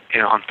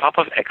on top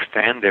of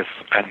Xtend, there's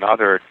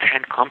another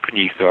 10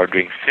 companies that are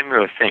doing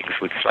similar things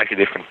with slightly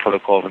different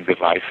protocols and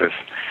devices,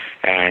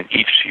 and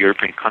each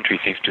European country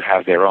seems to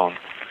have their own.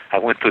 I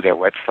went to their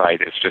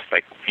website. It's just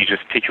like you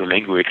just pick your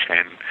language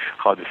and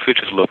how the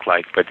switches look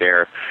like, but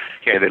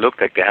they look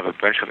like they have a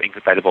bunch of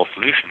incompatible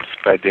solutions,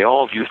 but they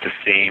all use the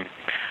same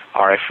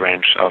RF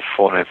range of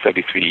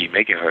 433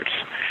 megahertz.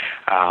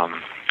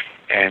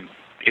 And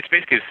it's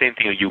basically the same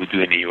thing you would do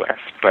in the U.S.,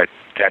 but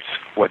that's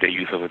what they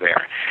use over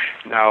there.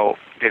 Now,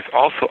 there's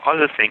also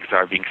other things that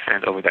are being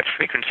sent over that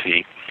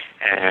frequency,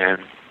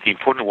 and the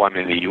important one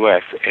in the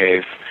U.S.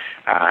 is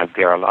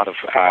there are a lot of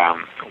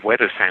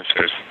weather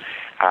sensors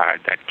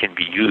that can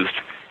be used.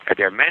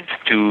 They're meant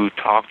to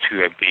talk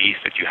to a base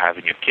that you have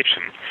in your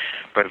kitchen,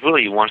 but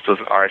really once those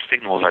RF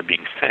signals are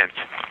being sent,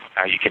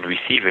 you can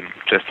receive them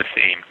just the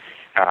same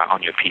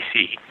on your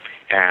PC.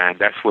 And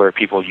that's where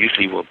people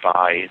usually will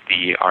buy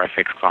the RF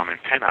XCOM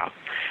antenna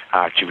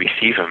to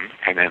receive them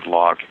and then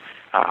log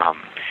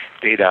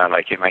data.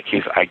 Like in my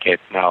case, I get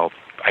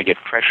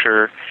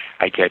pressure,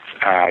 I get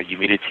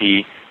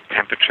humidity,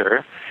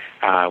 temperature,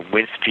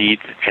 wind speed,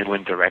 and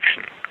wind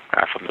direction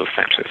from those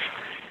sensors.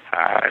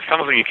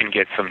 Some of them you can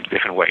get some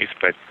different ways,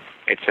 but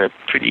it's a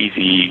pretty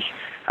easy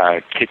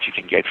kit you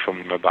can get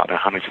from about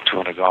 $100 to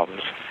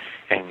 $200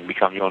 and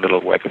become your own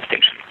little weather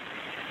station.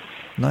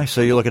 Nice.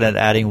 So you're looking at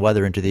adding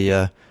weather into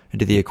the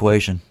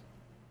equation.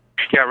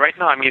 Yeah, right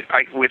now,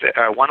 with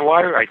one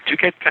wire, I do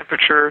get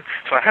temperature.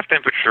 So I have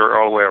temperature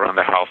all the way around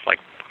the house, like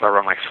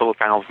around my solar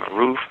panels on the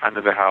roof,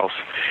 under the house.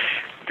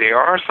 There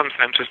are some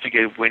sensors to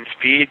get wind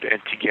speed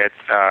and to get,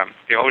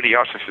 there already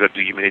are sensors that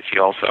do humidity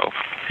also.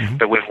 Mm-hmm.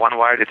 But with one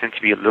wire, they tend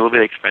to be a little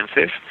bit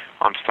expensive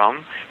on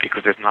some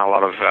because there's not a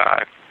lot of,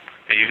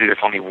 usually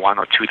there's only one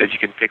or two that you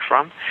can pick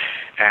from.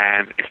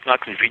 And it's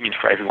not convenient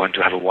for everyone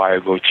to have a wire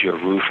go to your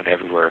roof and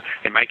everywhere.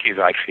 In my case,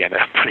 I actually end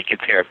up putting it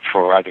there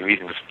for other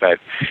reasons, but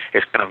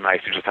it's kind of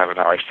nice to just have an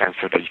RF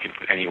sensor that you can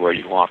put anywhere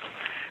you want.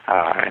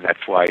 And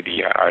that's why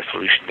the RF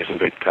solution is a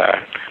bit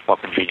more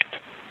convenient.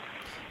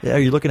 Yeah, are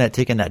you looking at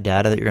taking that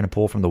data that you're going to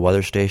pull from the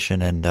weather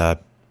station and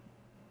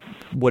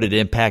would it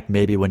impact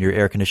maybe when your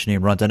air conditioning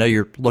runs? I know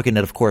you're looking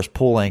at, of course,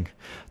 pulling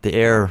the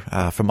air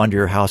from under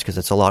your house because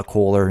it's a lot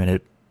cooler and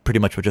it pretty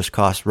much would just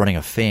cost running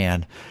a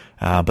fan.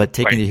 But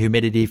taking the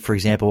humidity, for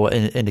example,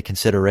 into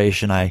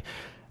consideration, I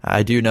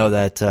do know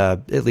that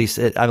at least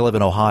I live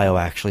in Ohio,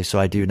 actually, so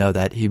I do know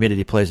that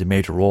humidity plays a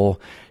major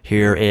role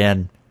here.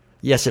 And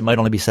yes, it might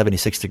only be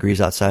 76 degrees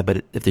outside,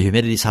 but if the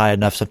humidity is high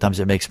enough, sometimes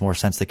it makes more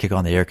sense to kick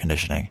on the air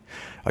conditioning.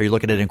 Are you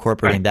looking at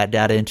incorporating that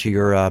data into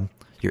your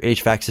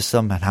HVAC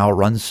system and how it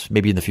runs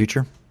maybe in the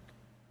future?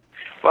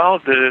 Well,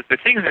 the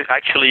thing is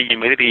actually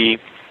humidity,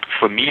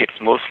 for me, it's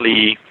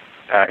mostly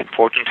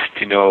important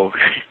to know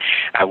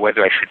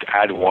whether I should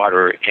add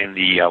water in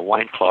the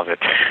wine closet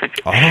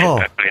Oh.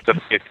 when it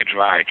doesn't get too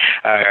dry.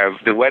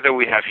 The weather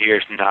we have here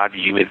is not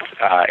humid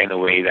in a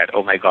way that,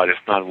 oh my God, it's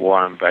not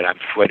warm, but I'm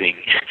sweating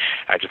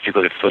just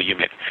because it's so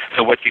humid.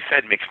 So what you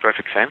said makes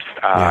perfect sense.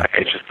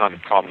 It's just not a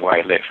problem where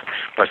I live.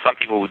 But some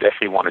people would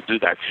definitely want to do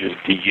that to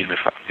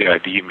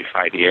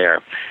dehumidify the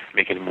air,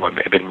 make it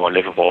a bit more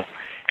livable.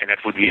 And that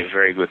would be a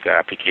very good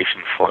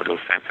application for those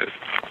sensors.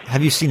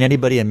 Have you seen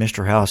anybody in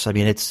Mr. House? I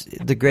mean, it's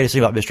the greatest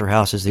thing about Mr.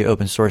 House is the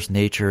open source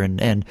nature,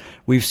 and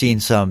we've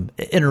seen some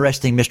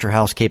interesting Mr.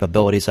 House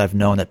capabilities. I've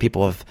known that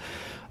people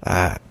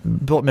have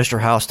built Mr.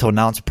 House to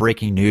announce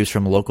breaking news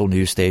from local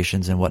news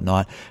stations and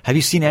whatnot. Have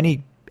you seen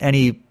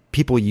any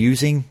people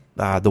using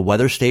the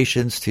weather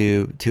stations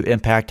to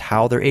impact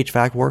how their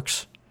HVAC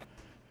works?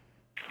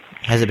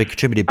 Has it been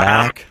contributed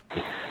back?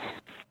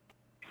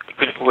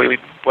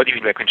 What do you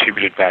mean by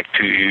contributed back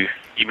to?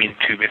 You mean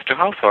to Mr.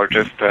 House or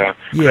just?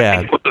 Yeah. I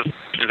think what those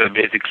are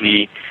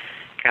basically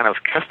kind of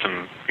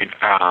custom.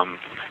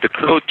 The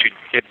code to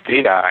get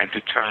data and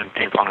to turn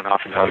things on and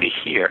off is already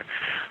here.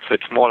 So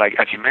it's more like,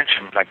 as you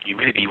mentioned, like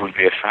humidity would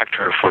be a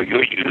factor for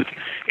your use.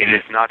 It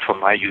is not for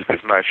my use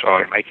as much,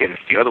 or in my case,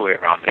 it's the other way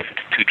around. If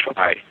it's too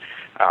dry,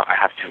 I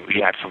have to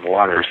re-add some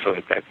water so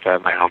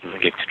that my house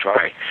doesn't get too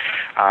dry.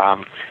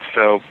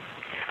 So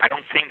I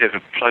don't think there's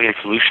a plug-in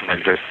solution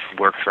that just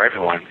works for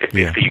everyone. If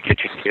you get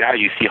your data,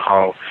 you see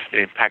how it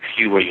impacts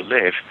you where you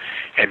live,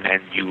 and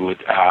then you would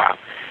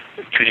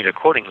tune it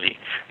accordingly.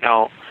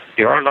 Now,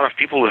 there are a lot of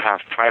people who have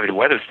private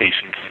weather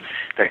stations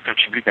that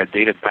contribute that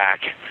data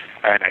back,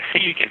 and I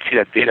think you can see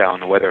that data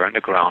on the Weather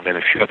Underground and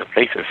a few other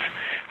places.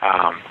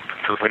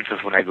 So, for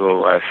instance, when I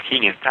go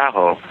skiing in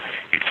Tahoe,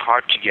 it's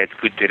hard to get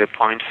good data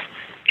points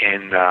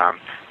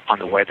on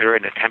the weather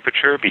and the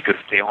temperature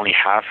because they only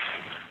have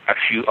a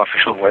few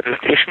official weather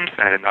stations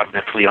and not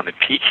necessarily on the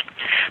peak.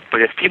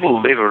 But as people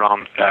who live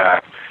around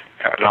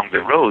along the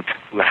road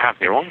who have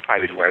their own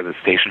private weather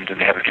stations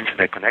and they have an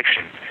internet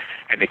connection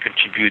and they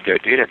contribute their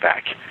data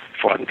back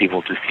for other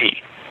people to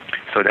see.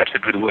 So that's a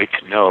good way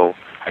to know,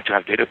 to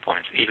have data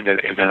points, even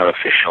if they're not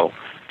official,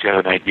 to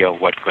have an idea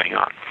of what's going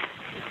on.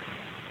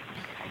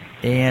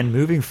 And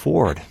moving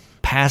forward,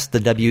 past the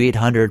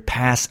W800,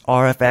 past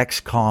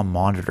RFX-COM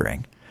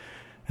monitoring,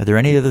 are there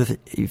any other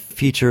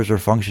features or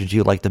functions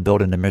you'd like to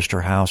build into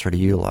Mr. House or to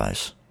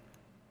utilize?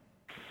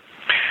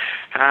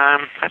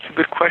 That's a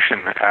good question.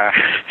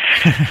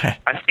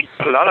 I think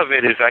a lot of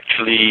it is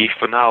actually,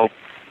 for now,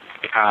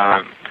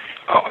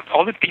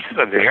 all the pieces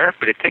are there,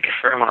 but it takes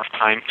a fair amount of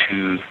time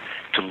to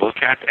look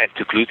at and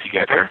to glue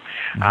together.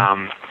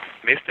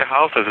 Mr.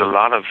 House has a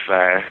lot of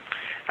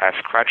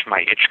scratch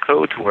my itch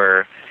code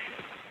where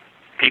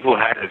people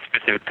had a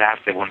specific task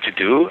they wanted to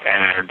do,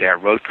 and they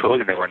wrote code,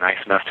 and they were nice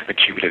enough to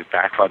contribute it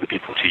back for other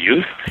people to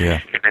use.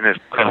 Yeah. And then there's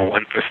kind of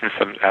one person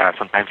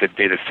sometimes that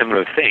did a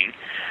similar thing.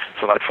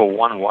 So like for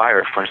one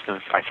wire, for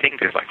instance, I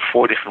think there's like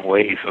 4 different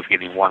ways of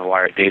getting one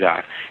wire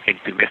data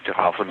into Mr.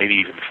 House, or maybe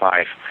even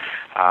 5.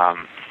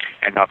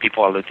 And now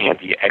people are looking at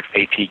the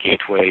XAP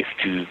gateways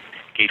to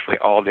gateway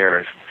all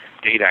their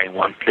data in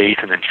one place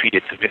and then feed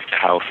it to Mr.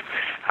 House.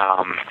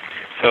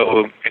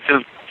 So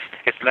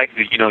it's like,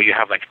 you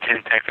have like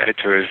 10 text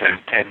editors and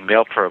 10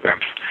 mail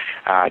programs.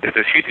 There's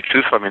a few to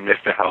choose from in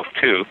Mr. House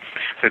too.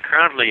 So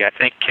currently, I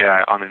think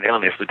on the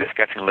mailing list, we're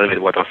discussing a little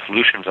bit what our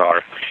solutions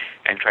are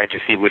and trying to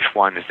see which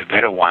one is the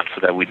better one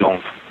so that we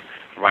don't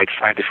write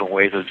 5 different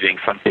ways of doing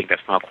something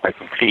that's not quite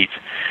complete,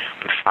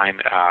 but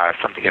find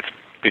something that's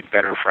a bit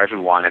better for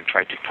everyone and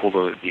try to pull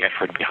the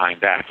effort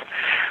behind that.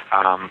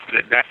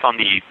 That's on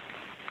the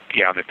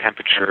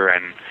temperature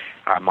and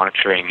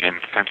monitoring and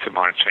sensor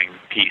monitoring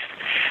piece.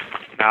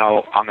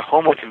 Now, on the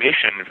home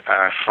automation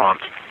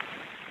front,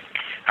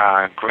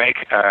 Greg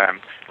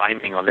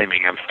Liming,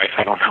 I'm sorry if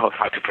I don't know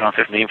how to pronounce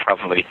his name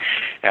properly,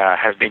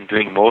 has been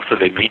doing most of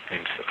the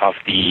maintenance of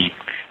the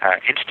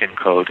Instant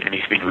code, and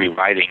he's been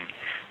rewriting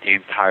the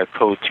entire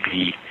code to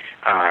be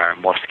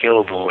more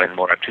scalable and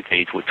more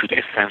up-to-date with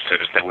today's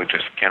sensors that were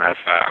just kind of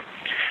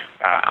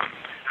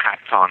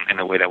hacked on in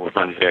a way that was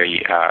not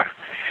very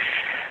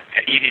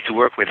easy to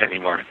work with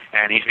anymore.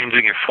 And he's been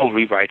doing a full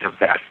rewrite of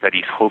that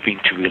he's hoping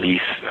to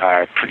release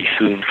pretty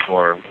soon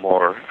for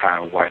more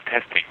wire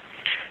testing.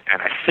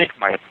 And I think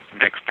my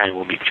next plan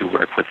will be to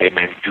work with him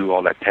and do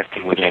all that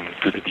testing with him,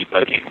 do the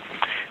debugging,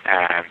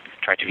 and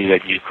try to get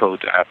that new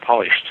code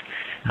polished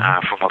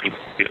for more people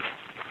to use.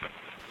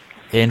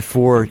 And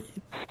for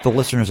the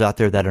listeners out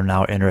there that are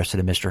now interested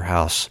in Mr.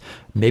 House,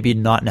 maybe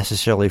not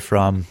necessarily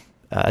from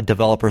a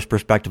developer's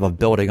perspective of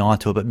building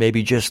onto it, but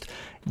maybe just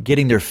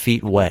getting their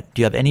feet wet,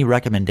 do you have any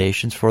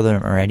recommendations for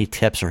them or any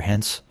tips or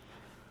hints?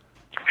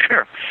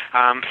 Sure.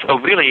 So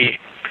really,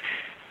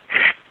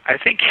 I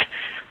think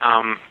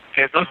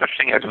there's no such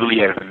thing as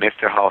really as a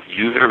Mr. House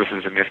user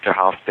versus a Mr.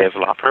 House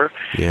developer.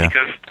 Yeah.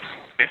 Because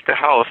Mr.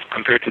 House,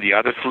 compared to the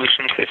other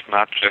solutions, it's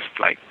not just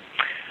like,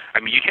 I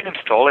mean, you can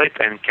install it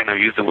and kind of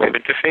use the web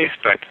interface,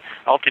 but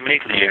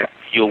ultimately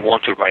you'll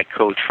want to write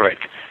code for it,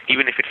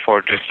 even if it's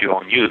for just your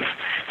own use.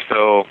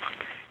 So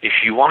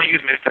if you want to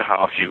use Mr.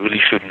 House, you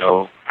really should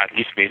know at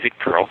least basic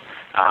Perl.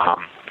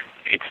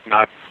 It's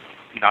not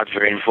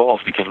very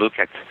involved. You can look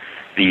at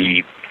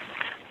the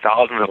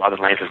thousands of other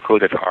lines of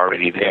code that are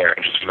already there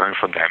and just learn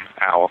from them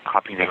or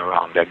copying them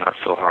around. They're not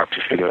so hard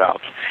to figure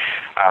out.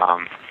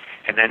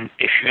 And then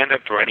if you end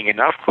up writing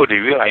enough code,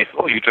 you realize,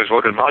 oh, you just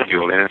wrote a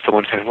module. And then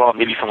someone says, well,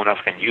 maybe someone else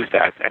can use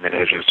that. And then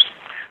they just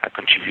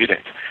contribute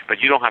it.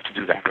 But you don't have to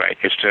do that, right?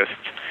 It's just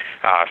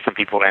some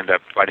people end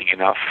up writing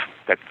enough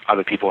that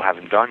other people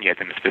haven't done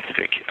yet in a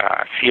specific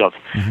field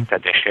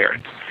that they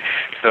shared.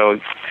 So,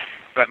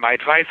 but my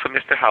advice for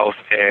Mr. House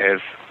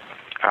is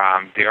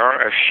there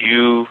are a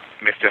few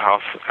Mr.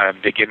 House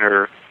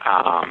beginner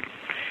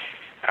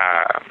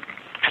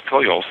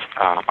tutorials.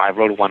 I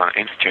wrote one on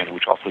Instant,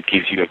 which also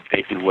gives you a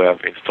basic way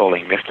of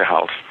installing Mr.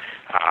 House.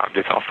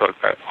 There's also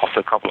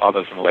a couple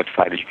others on the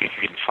website that you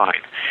can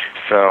find.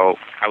 So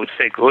I would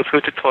say go through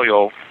a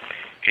tutorial.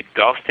 It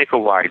does take a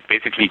while.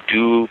 Basically,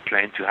 do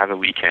plan to have a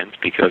weekend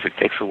because it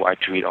takes a while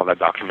to read all that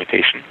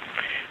documentation.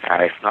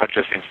 It's not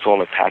just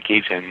install a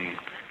package and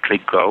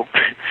click go.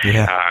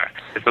 Yeah.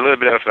 It's a little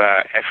bit of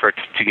effort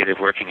to get it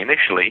working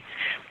initially,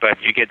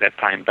 but you get that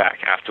time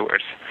back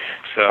afterwards.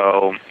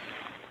 So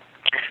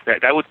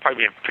that would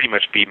probably pretty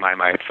much be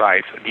my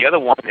advice. The other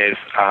one is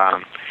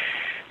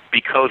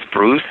because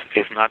Bruce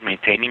is not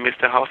maintaining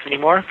Mr. House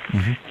anymore,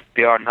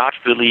 there are not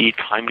really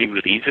timely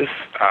releases.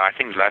 I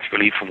think the last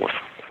release was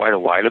quite a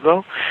while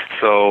ago.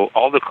 So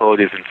all the code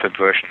is in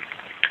Subversion.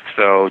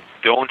 So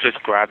don't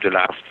just grab the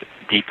last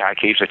D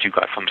package that you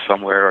got from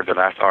somewhere or the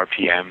last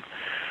RPM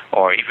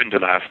or even the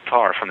last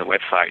tar from the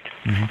website.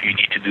 You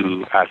need to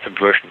do a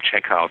Subversion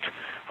checkout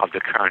of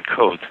the current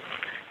code,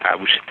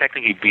 which is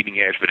technically bleeding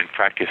edge, but in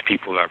practice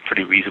people are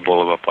pretty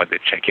reasonable about what they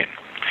check in.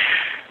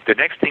 The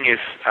next thing is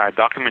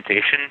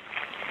documentation.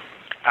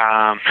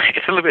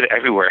 It's a little bit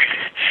everywhere.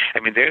 I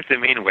mean, there's the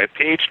main web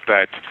page,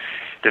 but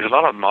there's a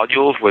lot of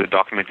modules where the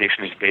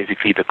documentation is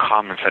basically the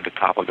comments at the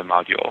top of the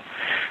module.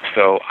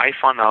 So I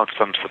found out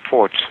some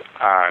support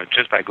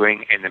just by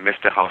going in the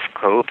Mr. House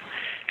code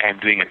and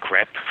doing a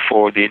grep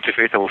for the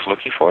interface I was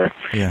looking for,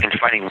 and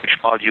finding which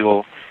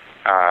module,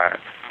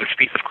 which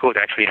piece of code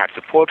actually had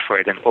support for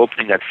it, and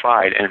opening that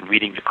file and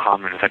reading the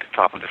comments at the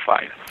top of the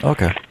file.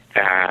 Okay.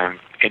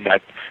 In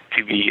that,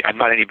 I'm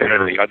not any better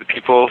than the other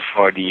people.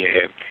 For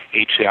the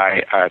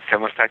HCI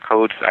thermostat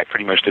codes, I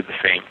pretty much did the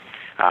same.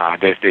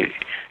 There's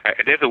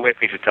a web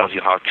page that tells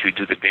you how to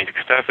do the basic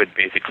stuff, but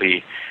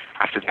basically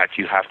after that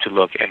you have to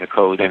look in the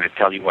code and it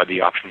tells you what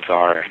the options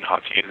are and how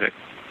to use it.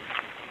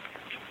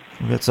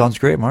 That sounds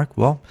great, Mark.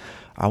 Well,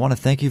 I want to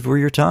thank you for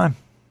your time.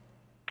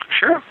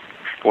 Sure.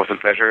 It was a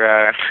pleasure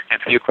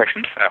answering your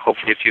questions.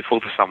 Hopefully it's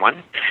useful to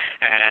someone.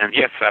 And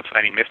yes,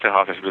 I mean, Mr.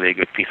 House is really a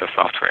good piece of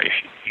software.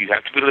 You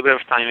have to put a little bit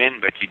of time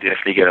in, but you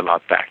definitely get a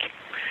lot back.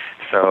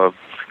 So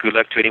good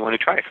luck to anyone who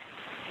tries.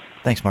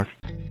 Thanks, Mark.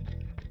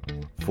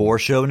 For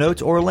show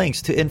notes or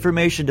links to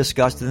information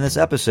discussed in this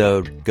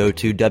episode, go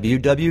to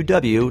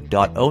www.omnis.tv,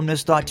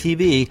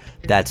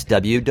 that's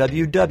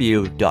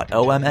www.omnes.tv,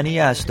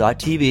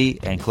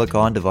 and click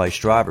on Device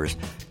Drivers.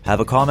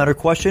 Have a comment or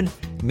question?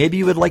 Maybe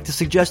you would like to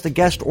suggest a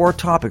guest or a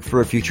topic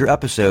for a future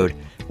episode.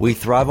 We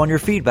thrive on your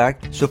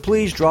feedback, so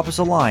please drop us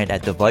a line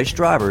at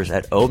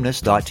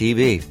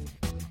devicedrivers@omnis.tv.